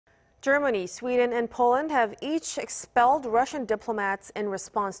Germany, Sweden, and Poland have each expelled Russian diplomats in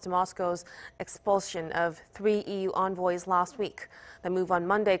response to Moscow's expulsion of 3 EU envoys last week. The move on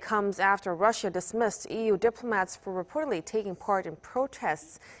Monday comes after Russia dismissed EU diplomats for reportedly taking part in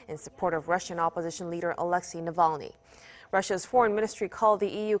protests in support of Russian opposition leader Alexei Navalny. Russia's foreign ministry called the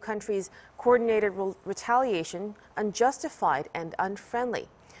EU countries' coordinated retaliation unjustified and unfriendly.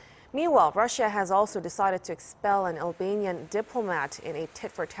 Meanwhile, Russia has also decided to expel an Albanian diplomat in a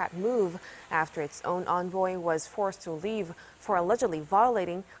tit-for-tat move after its own envoy was forced to leave for allegedly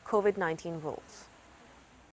violating COVID-19 rules.